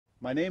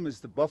My name is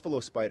the Buffalo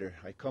Spider.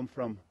 I come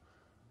from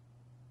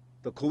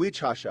the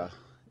Cowichasha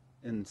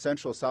in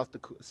central South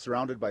Dakota,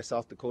 surrounded by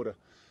South Dakota,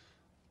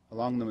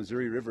 along the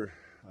Missouri River,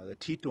 the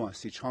Titwa,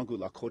 Sichongu,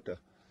 Lakota.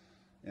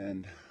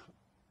 And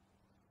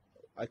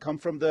I come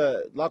from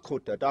the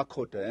Lakota,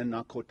 Dakota, and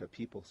Nakota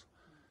peoples.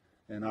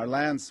 And our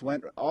lands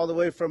went all the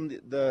way from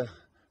the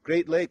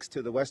Great Lakes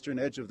to the western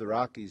edge of the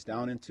Rockies,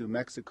 down into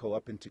Mexico,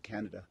 up into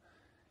Canada.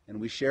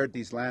 And we shared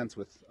these lands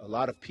with a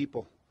lot of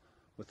people,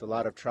 with a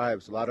lot of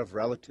tribes, a lot of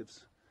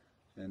relatives.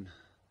 And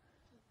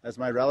as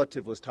my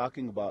relative was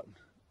talking about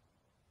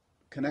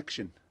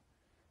connection,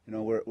 you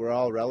know, we're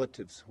all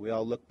relatives. We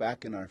all look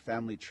back in our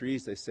family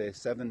trees. They say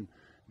 7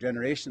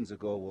 generations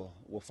ago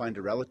we'll find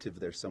a relative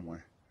there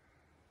somewhere.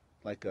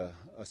 Like a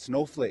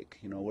snowflake,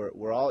 you know,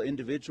 we're all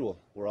individual,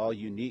 we're all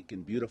unique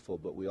and beautiful,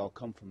 but we all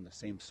come from the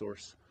same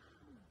source.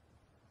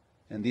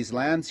 And these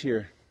lands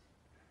here,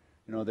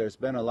 you know, there's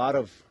been a lot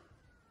of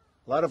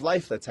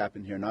life that's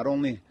happened here. Not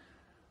only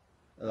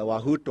the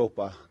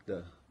Wahutopa,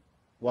 the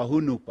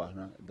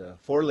Wahunupa, the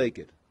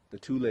 4-legged, the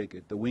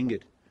 2-legged, the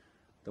winged,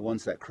 the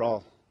ones that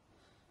crawl,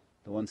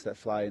 the ones that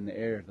fly in the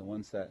air, the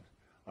ones that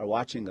are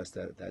watching us,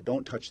 that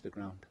don't touch the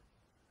ground.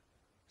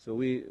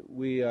 So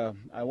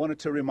I wanted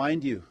to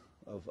remind you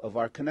of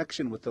our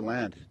connection with the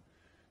land.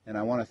 And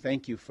I want to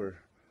thank you for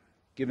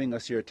giving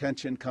us your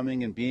attention,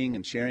 coming and being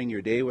and sharing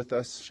your day with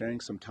us, sharing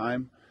some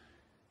time.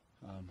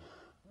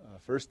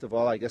 First of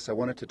all, I guess I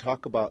wanted to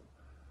talk about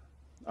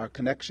our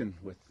connection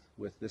with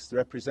this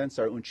represents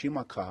our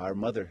Unchimaka, our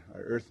mother, our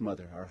earth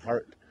mother, our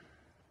heart.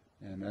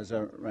 And as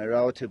my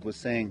relative was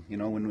saying, you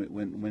know,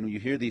 when you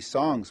hear these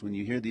songs, when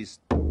you hear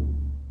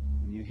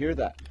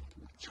that,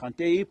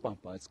 Chante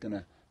Ipampa, it's going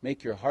to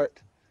make your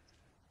heart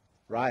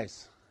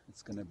rise.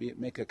 It's going to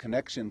make a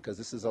connection, because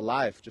this is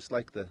alive, just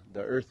like the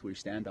earth we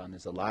stand on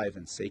is alive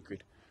and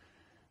sacred.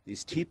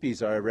 These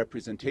teepees are a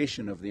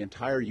representation of the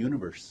entire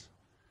universe.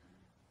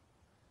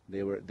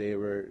 They were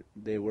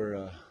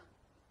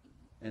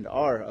and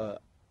are a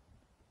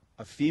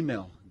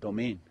female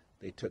domain.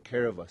 They took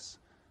care of us.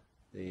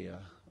 A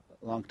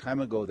long time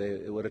ago,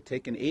 it would have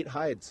taken 8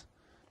 hides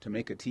to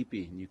make a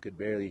teepee, and you could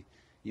barely,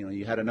 you know,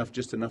 you had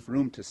just enough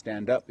room to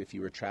stand up if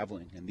you were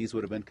traveling, and these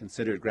would have been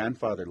considered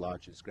grandfather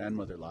lodges,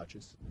 grandmother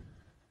lodges.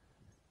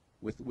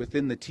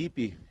 Within the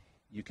teepee,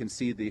 you can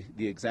see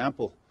the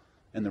example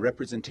and the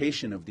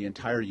representation of the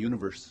entire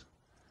universe,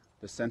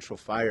 the central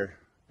fire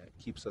that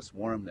keeps us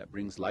warm, that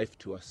brings life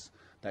to us,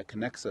 that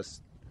connects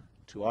us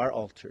to our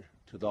altar,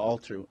 to the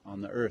altar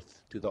on the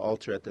earth, to the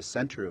altar at the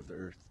center of the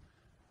earth,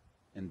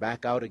 and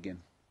back out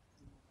again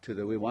to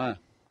the Wiwa,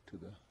 to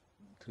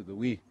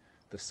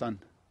the sun,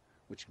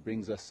 which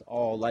brings us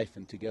all life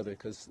and together.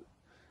 Because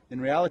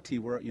in reality,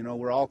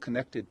 we're all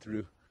connected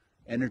through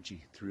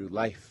energy, through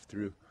life,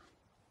 through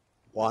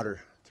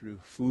water, through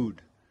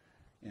food,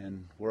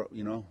 and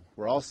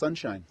we're all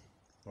sunshine,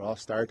 we're all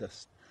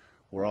stardust,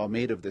 we're all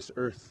made of this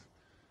earth,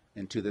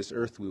 and to this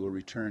earth we will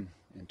return,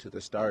 and to the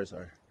stars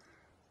our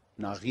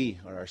nari,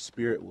 or our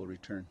spirit, will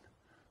return.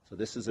 So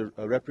this is a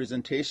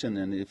representation,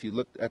 and if you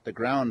look at the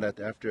ground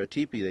after a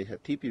teepee, they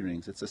have teepee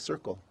rings. It's a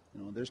circle.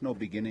 You know, there's no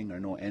beginning or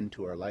no end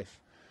to our life.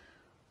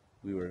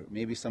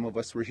 Maybe some of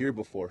us were here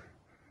before.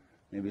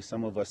 Maybe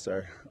some of us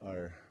are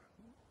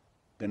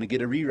going to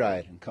get a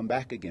re-ride and come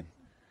back again.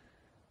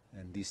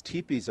 And these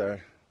teepees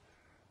are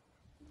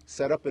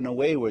set up in a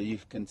way where you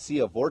can see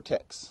a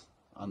vortex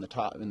on the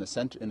top, in the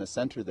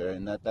center there,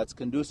 and that's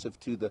conducive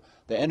to the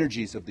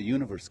energies of the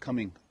universe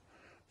coming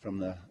from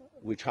the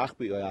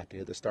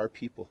Wichachbi, the star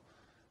people,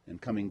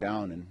 and coming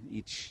down. And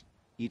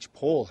each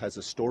pole has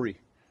a story,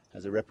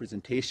 has a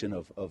representation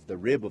of the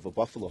rib of a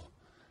buffalo.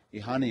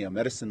 Ihani, a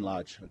medicine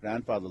lodge, a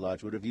grandfather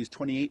lodge, would have used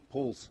 28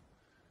 poles,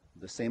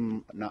 the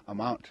same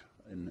amount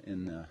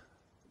in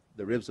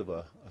the ribs of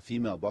a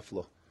female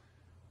buffalo.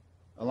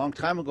 A long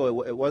time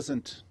ago, it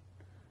wasn't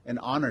an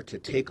honor to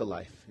take a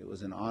life. It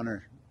was an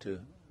honor to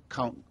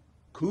count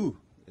ku,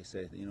 they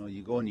say. You know,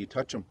 you go and you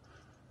touch them.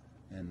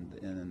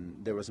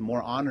 And there was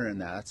more honor in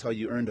that. That's how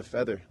you earned a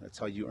feather. That's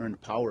how you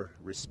earned power,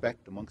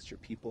 respect amongst your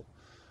people.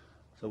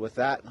 So with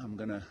that, I'm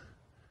going to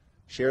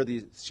share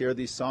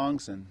these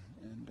songs and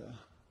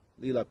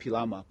Lila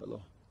Pilama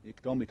Pelo.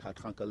 Ikdomi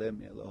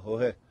Katrankalemi Elo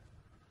Hohe.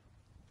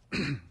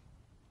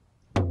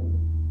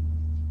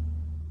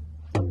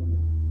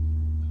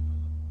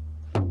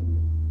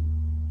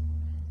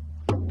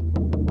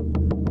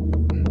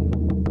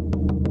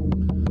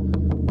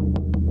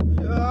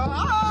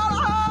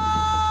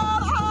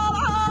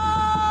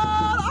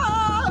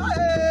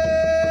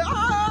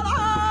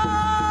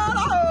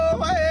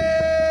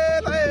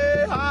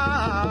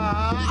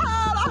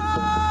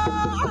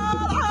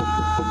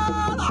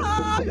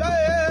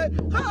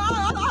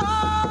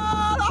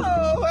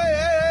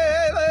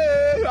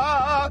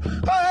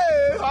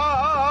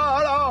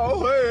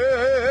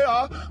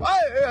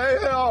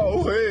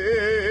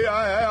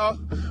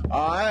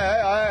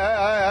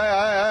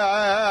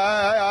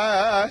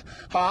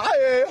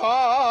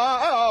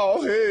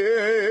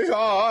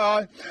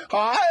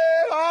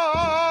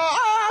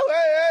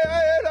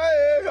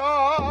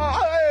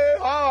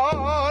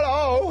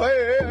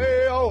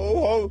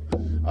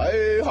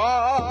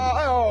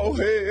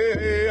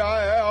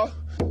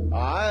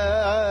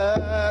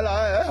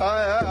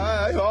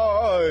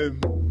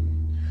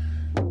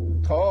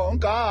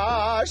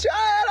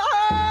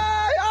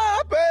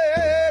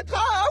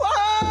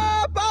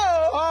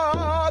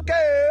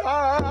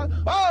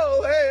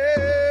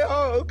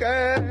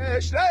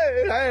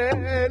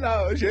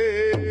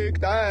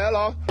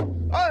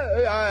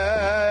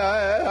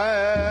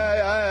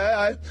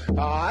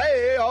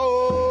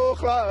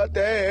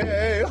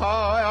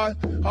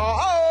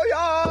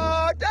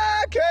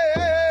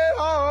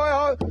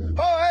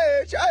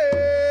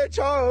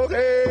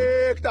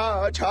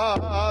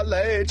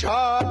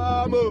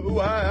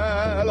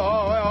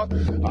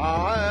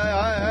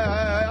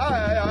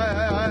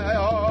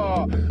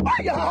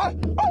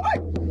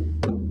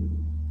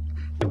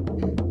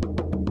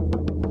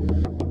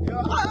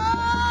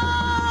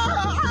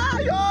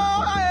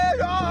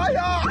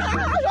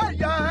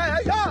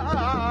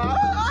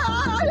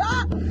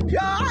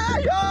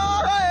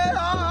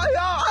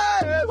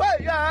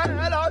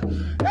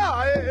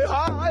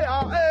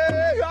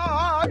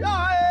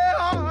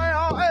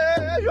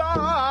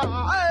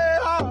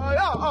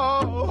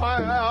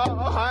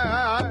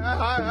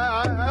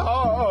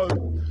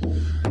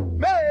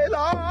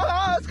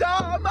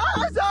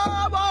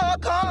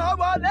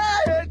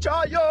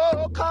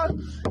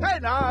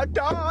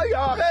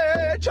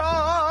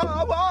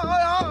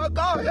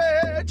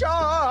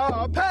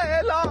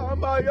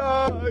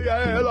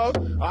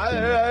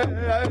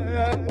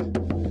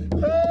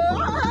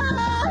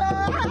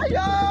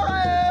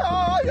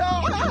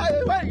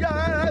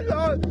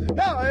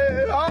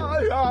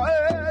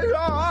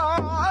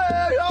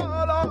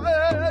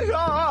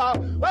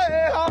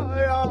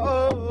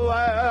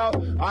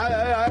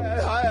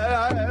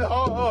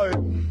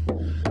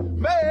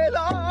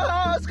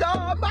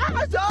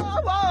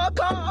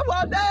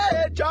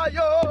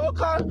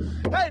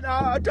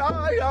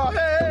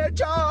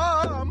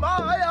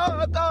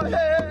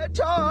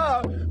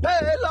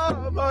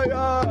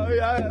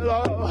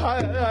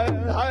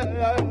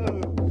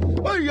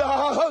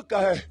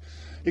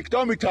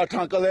 Iktomita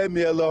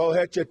tankalemi lo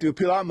heche tu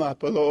pilama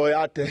pelo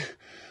yate.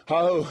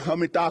 How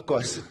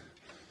amitakos.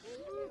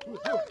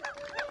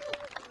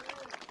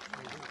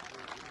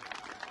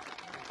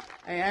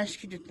 I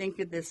ask you to think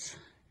of this.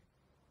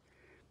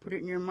 Put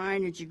it in your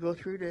mind as you go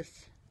through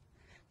this,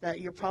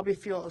 that you'll probably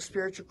feel a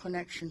spiritual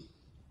connection.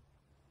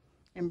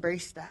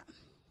 Embrace that.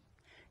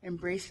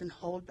 Embrace and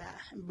hold that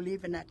and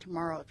believe in that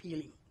tomorrow of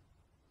healing.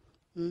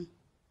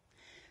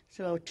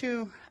 So,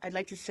 two, I'd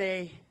like to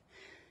say,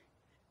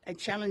 I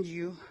challenge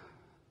you,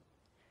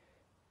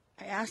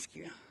 I ask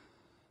you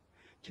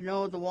to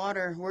know the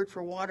water, word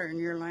for water in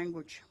your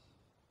language.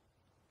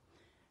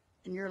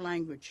 In your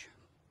language.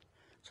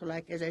 So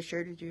like as I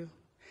shared with you,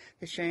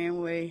 the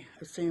Cheyenne way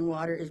of saying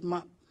water is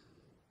mup.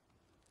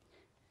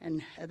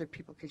 And other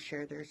people can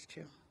share theirs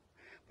too.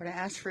 But I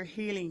ask for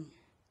healing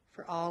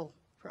for all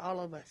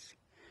of us.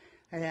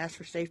 I ask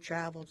for safe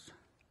travels,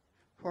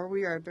 for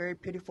we are a very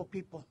pitiful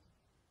people.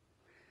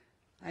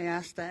 I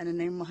ask that in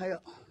the name of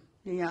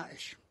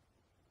Niyash.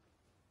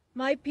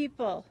 My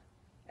people,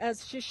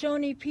 as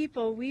Shoshone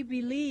people, we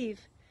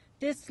believe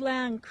this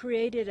land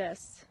created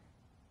us.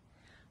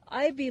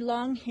 I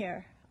belong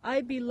here.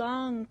 I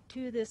belong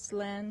to this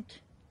land.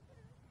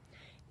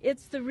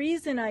 It's the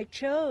reason I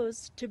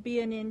chose to be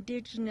an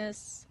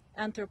indigenous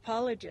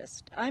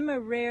anthropologist. I'm a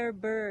rare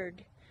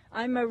bird.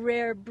 I'm a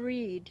rare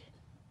breed.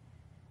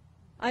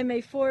 I'm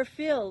a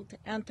four-field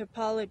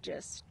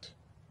anthropologist: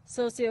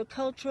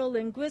 sociocultural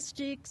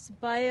linguistics,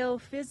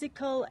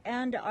 biophysical,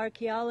 and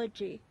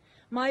archaeology.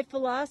 My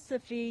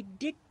philosophy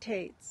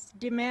dictates,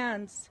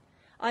 demands.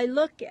 I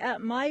look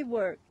at my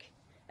work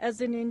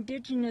as an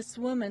indigenous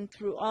woman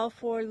through all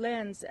four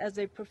lenses, as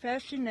a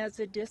profession, as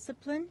a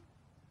discipline.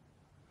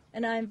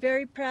 And I'm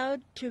very proud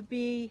to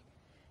be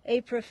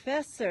a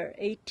professor,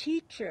 a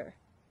teacher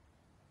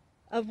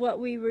of what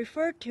we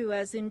refer to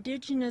as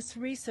indigenous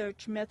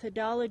research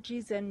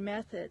methodologies and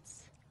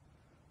methods.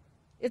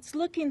 It's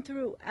looking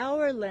through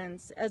our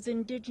lens as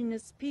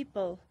indigenous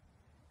people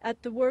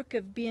at the work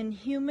of being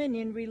human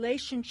in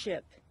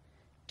relationship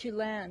to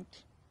land,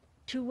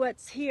 to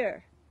what's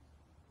here.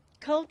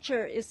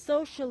 Culture is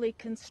socially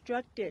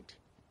constructed.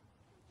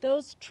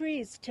 Those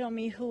trees tell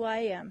me who I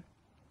am.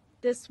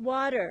 This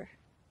water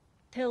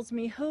tells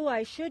me who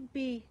I should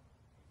be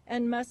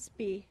and must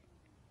be.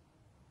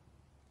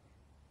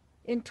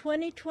 In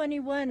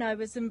 2021, I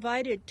was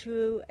invited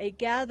to a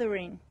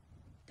gathering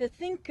to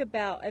think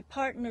about a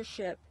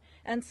partnership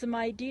and some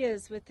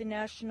ideas with the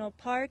National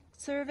Park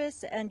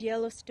Service and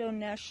Yellowstone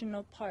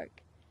National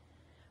Park.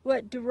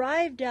 What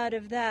derived out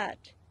of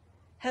that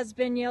has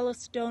been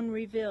Yellowstone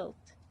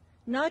Revealed,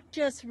 not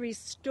just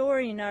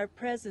restoring our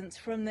presence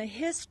from the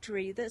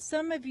history that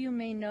some of you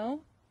may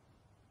know.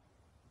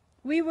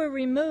 We were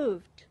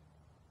removed,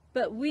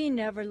 but we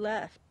never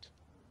left.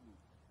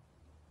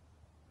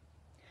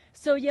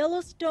 So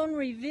Yellowstone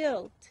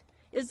Revealed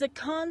is a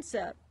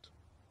concept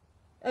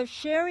of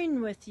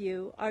sharing with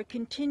you our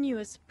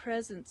continuous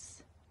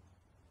presence.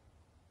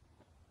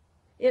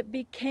 It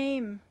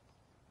became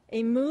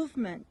a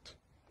movement.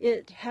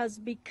 It has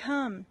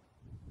become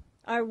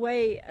our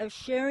way of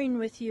sharing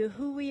with you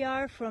who we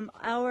are from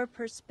our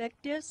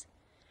perspectives,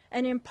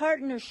 and in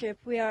partnership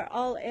we are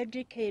all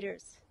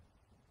educators.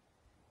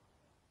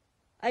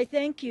 I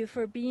thank you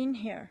for being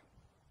here,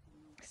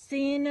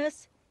 seeing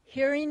us,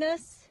 hearing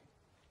us.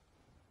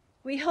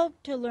 We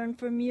hope to learn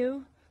from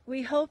you.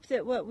 We hope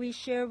that what we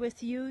share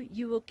with you,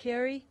 you will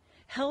carry.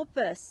 Help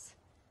us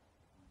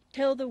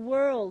tell the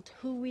world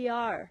who we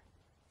are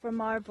from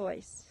our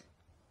voice.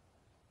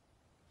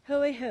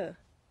 Hui hu.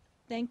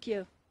 Thank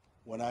you.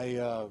 When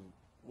I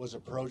was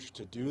approached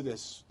to do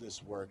this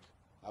work,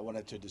 I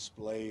wanted to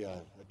display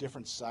a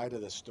different side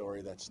of the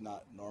story that's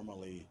not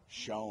normally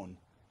shown.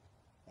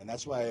 And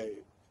that's why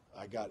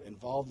I got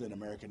involved in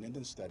American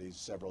Indian Studies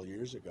several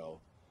years ago,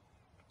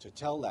 to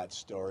tell that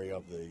story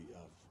of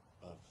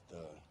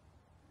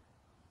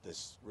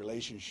this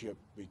relationship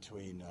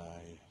between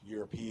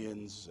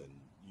Europeans and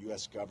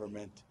U.S.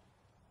 government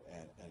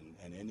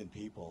and Indian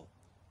people,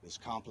 this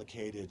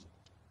complicated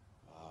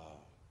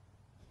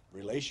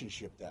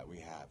relationship that we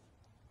have.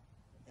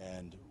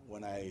 And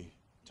when I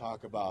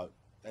talk about,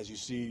 as you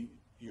see,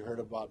 you heard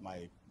about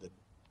the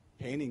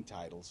painting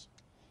titles,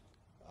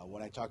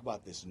 when I talk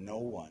about this no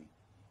one,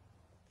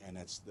 and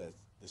it's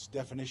this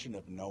definition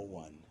of no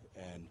one,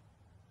 and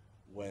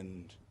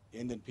when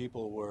Indian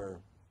people were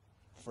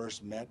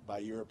first met by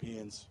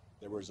Europeans,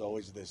 there was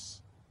always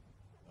this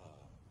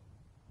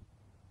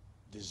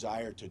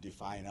desire to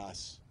define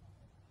us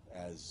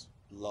as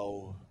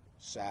low,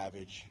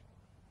 savage,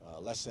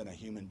 less than a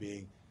human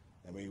being.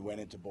 And we went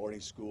into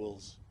boarding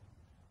schools.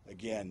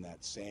 Again,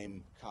 that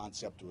same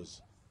concept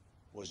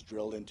was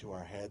drilled into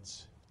our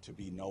heads, to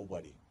be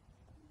nobody.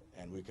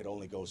 And we could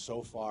only go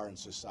so far in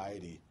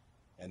society,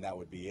 and that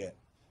would be it.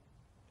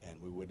 And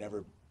we would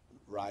never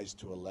rise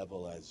to a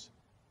level as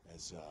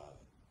a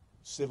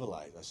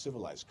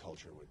civilized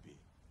culture would be.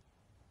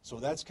 So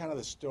that's kind of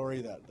the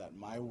story that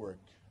my work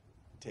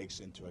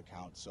takes into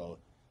account. So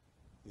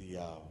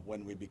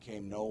when we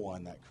became no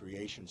one, that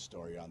creation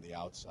story on the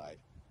outside,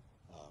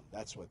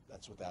 that's what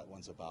that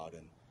one's about.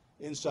 And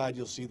inside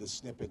you'll see the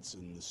snippets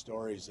and the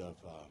stories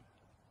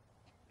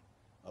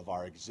of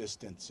our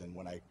existence. And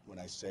when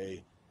I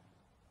say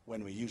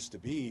when we used to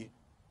be,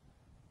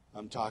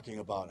 I'm talking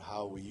about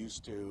how we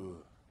used to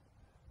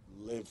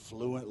live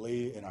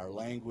fluently in our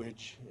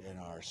language, in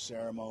our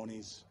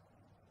ceremonies,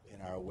 in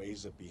our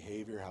ways of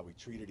behavior, how we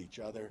treated each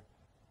other,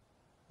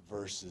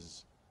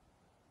 versus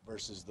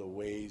the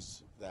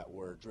ways that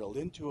were drilled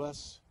into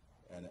us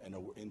and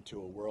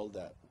into a world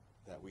that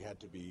we had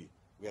to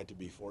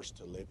be forced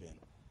to live in.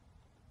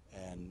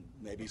 And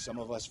maybe some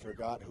of us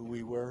forgot who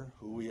we were,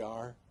 who we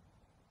are,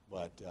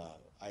 but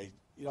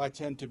I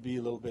tend to be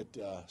a little bit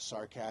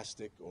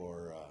sarcastic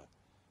or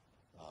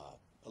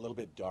a little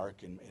bit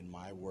dark in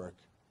my work,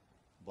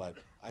 but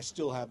I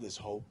still have this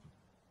hope,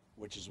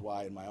 which is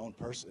why in my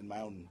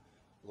own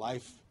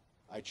life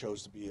I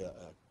chose to be a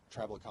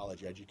tribal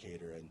college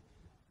educator,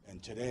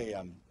 and today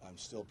I'm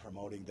still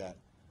promoting that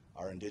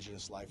our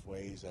Indigenous life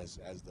ways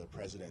as the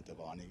president of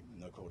Ani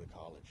Nakota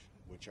College,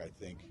 which I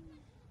think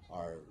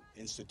are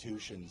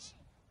institutions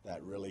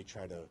that really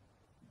try to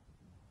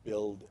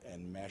build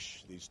and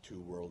mesh these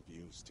two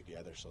worldviews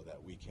together so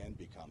that we can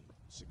become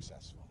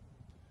successful.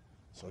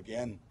 So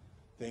again,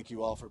 thank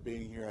you all for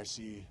being here. I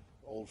see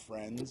old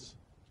friends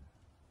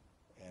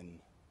and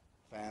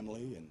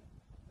family,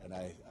 and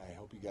I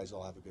hope you guys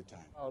all have a good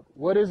time.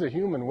 What is a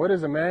human? What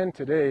is a man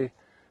today?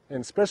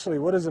 And especially,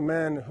 what is a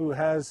man who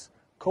has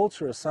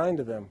culture assigned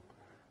to them,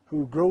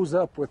 who grows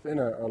up within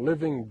a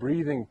living,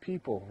 breathing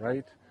people,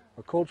 right?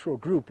 A cultural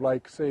group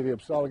like, say, the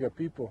Apsalaga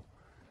people.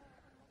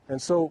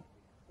 And so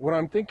what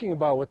I'm thinking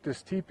about with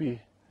this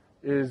teepee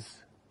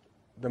is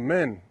the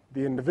men,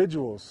 the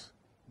individuals,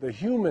 the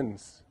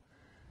humans.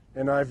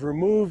 And I've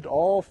removed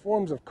all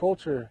forms of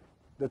culture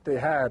that they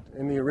had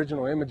in the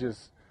original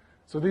images.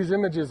 So these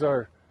images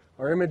are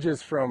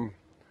images from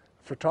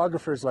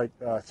photographers like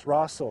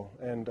Throssell,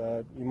 and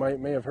you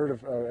may have heard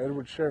of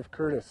Edward Sheriff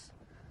Curtis,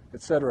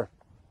 etc.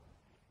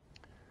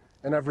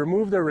 And I've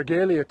removed their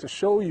regalia to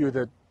show you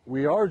that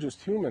we are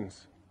just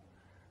humans.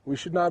 We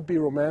should not be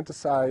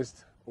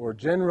romanticized or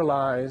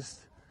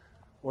generalized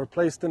or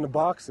placed into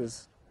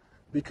boxes,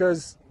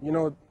 because,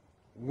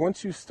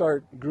 once you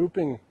start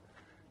grouping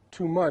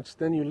too much,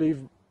 then you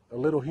leave a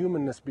little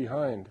humanness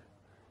behind,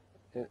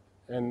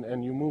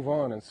 and you move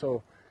on. And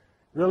so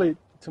really,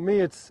 to me,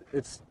 it's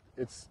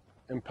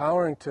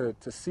empowering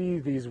to see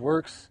these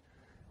works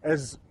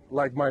as,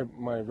 like my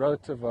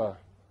relative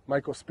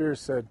Michael Spears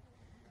said,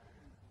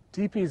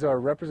 teepees are a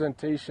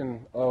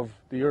representation of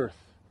the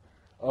earth,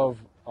 of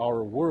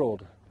our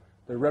world,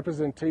 the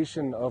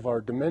representation of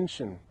our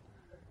dimension.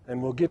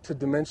 And we'll get to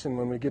dimension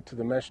when we get to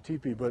the mesh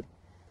teepee, but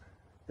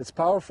it's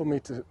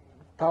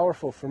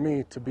powerful for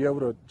me to be able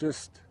to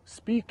just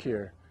speak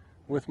here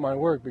with my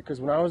work,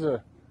 because when I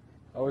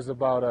was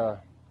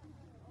about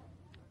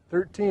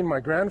 13, my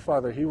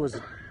grandfather, he was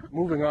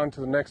moving on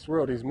to the next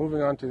world. He's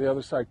moving on to the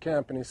other side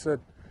camp, and he said,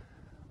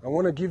 I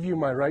want to give you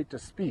my right to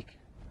speak.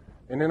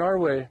 And in our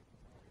way,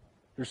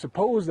 you're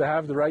supposed to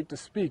have the right to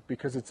speak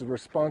because it's a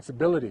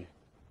responsibility.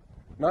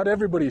 Not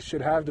everybody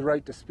should have the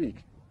right to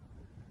speak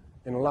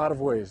in a lot of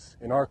ways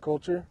in our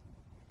culture,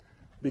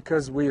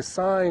 because we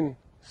assign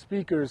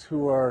speakers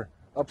who are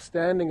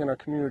upstanding in our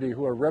community,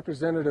 who are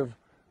representative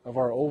of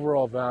our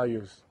overall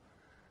values.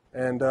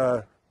 And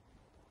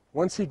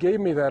once he gave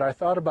me that, I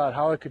thought about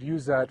how I could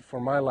use that for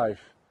my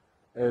life,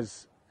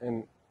 as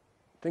in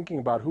thinking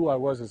about who I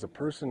was as a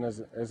person, as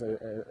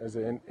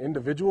an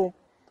individual.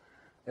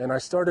 And I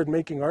started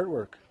making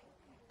artwork.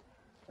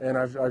 And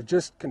I've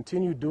just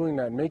continued doing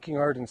that, making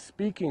art and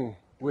speaking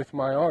with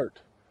my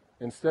art,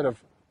 instead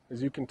of,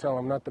 as you can tell,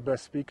 I'm not the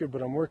best speaker,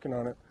 but I'm working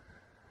on it.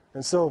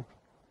 And so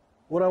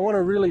what I want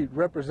to really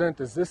represent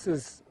is, this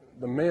is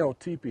the male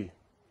teepee,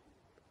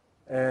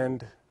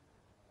 and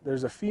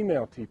there's a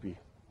female teepee.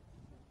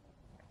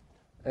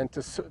 And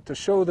to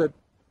show that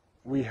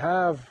we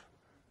have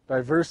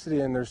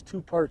diversity, and there's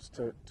two parts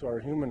to our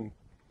human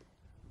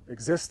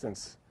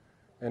existence,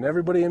 and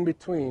everybody in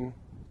between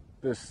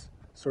this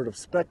sort of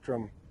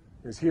spectrum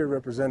is here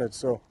represented.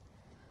 So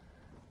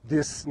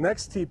this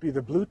next teepee,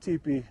 the blue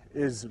teepee,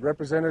 is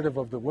representative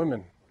of the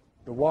women,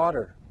 the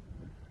water.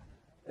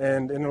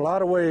 And in a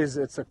lot of ways,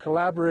 it's a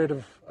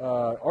collaborative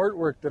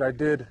artwork that I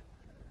did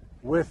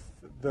with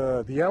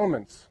the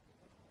elements.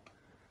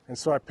 And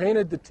so I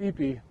painted the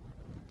teepee,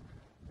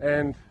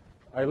 and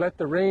I let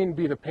the rain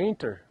be the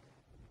painter.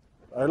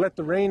 I let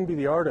the rain be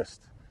the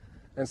artist.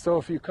 And so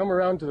if you come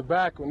around to the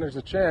back when there's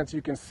a chance,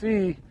 you can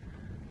see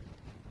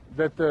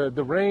that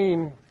the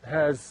rain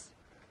has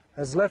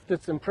left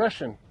its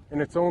impression in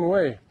its own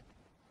way.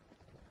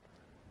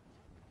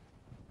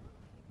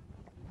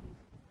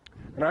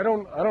 And I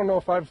don't know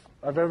if I've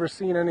ever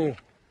seen any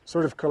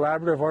sort of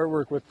collaborative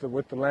artwork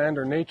with the land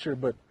or nature,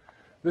 but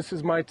this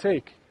is my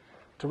take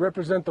to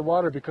represent the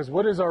water, because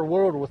what is our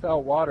world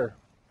without water?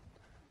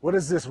 What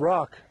is this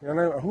rock?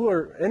 And who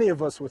are any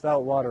of us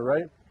without water,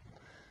 right?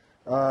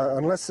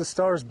 Unless the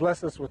stars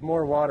bless us with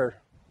more water,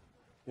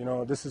 you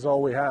know, this is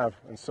all we have.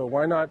 And so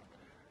why not,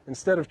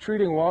 instead of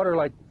treating water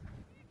like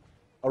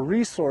a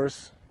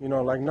resource, you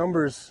know, like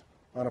numbers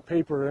on a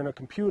paper in a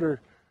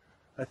computer,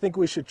 I think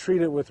we should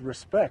treat it with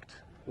respect,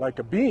 like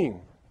a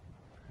being.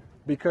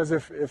 Because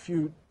if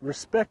you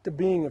respect a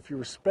being, if you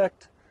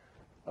respect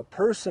a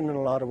person in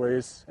a lot of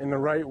ways, in the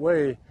right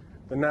way,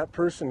 then that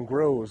person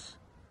grows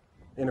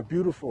in a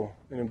beautiful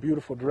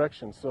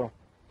direction. So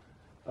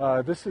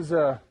this is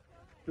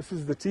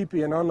the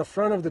teepee, and on the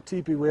front of the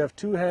teepee we have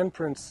two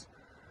handprints.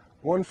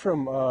 One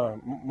from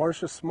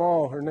Marcia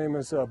Small. Her name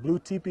is Blue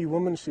Teepee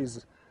Woman.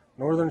 She's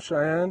Northern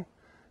Cheyenne,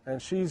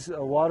 and she's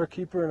a water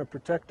keeper and a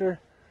protector.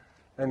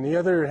 And the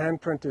other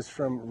handprint is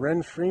from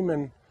Ren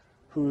Freeman,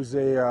 who's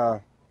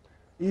a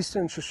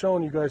Eastern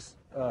Shoshone. You guys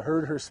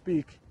heard her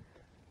speak,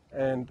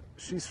 and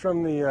she's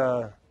from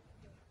the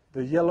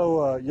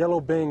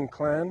Yellow Bang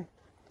clan,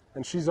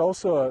 and she's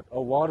also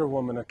a water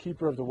woman, a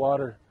keeper of the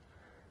water.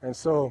 And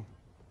so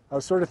I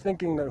was sort of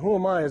thinking that who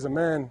am I as a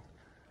man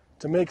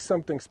to make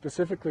something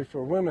specifically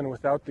for women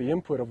without the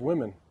input of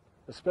women,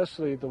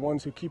 especially the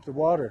ones who keep the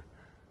water.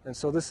 And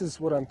so this is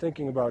what I'm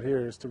thinking about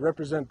here, is to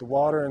represent the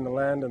water and the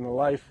land and the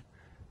life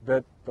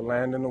that the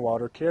land and the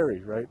water carry,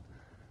 right?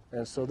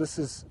 And so this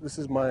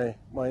is my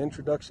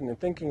introduction in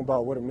thinking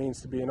about what it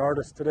means to be an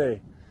artist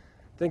today,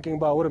 thinking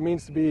about what it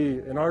means to be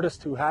an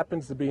artist who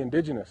happens to be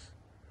indigenous.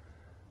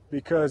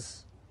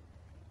 Because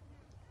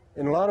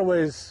in a lot of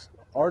ways,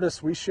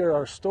 artists, we share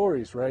our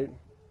stories, right?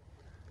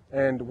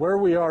 And where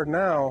we are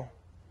now,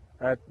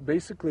 at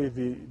basically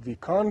the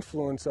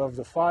confluence of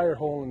the Fire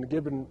Hole and the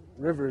Gibbon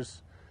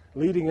Rivers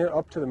leading it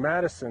up to the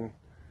Madison,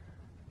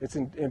 it's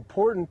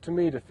important to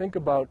me to think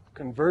about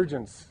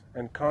convergence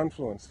and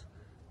confluence.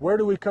 Where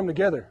do we come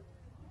together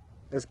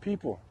as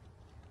people?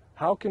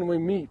 How can we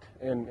meet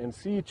and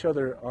see each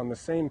other on the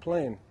same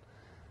plane?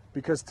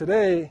 Because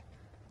today,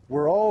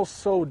 we're all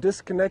so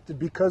disconnected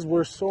because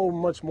we're so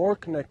much more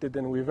connected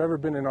than we've ever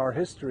been in our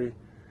history.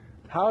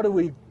 How do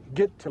we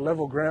get to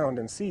level ground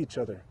and see each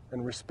other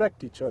and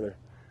respect each other,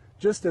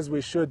 just as we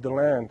should the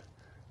land,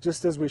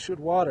 just as we should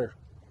water,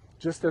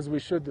 just as we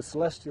should the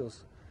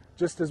celestials,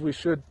 just as we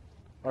should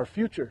our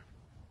future?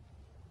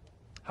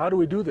 How do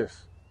we do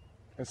this?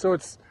 And so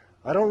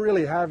I don't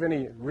really have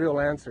any real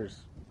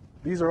answers.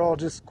 These are all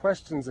just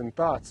questions and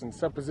thoughts and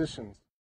suppositions.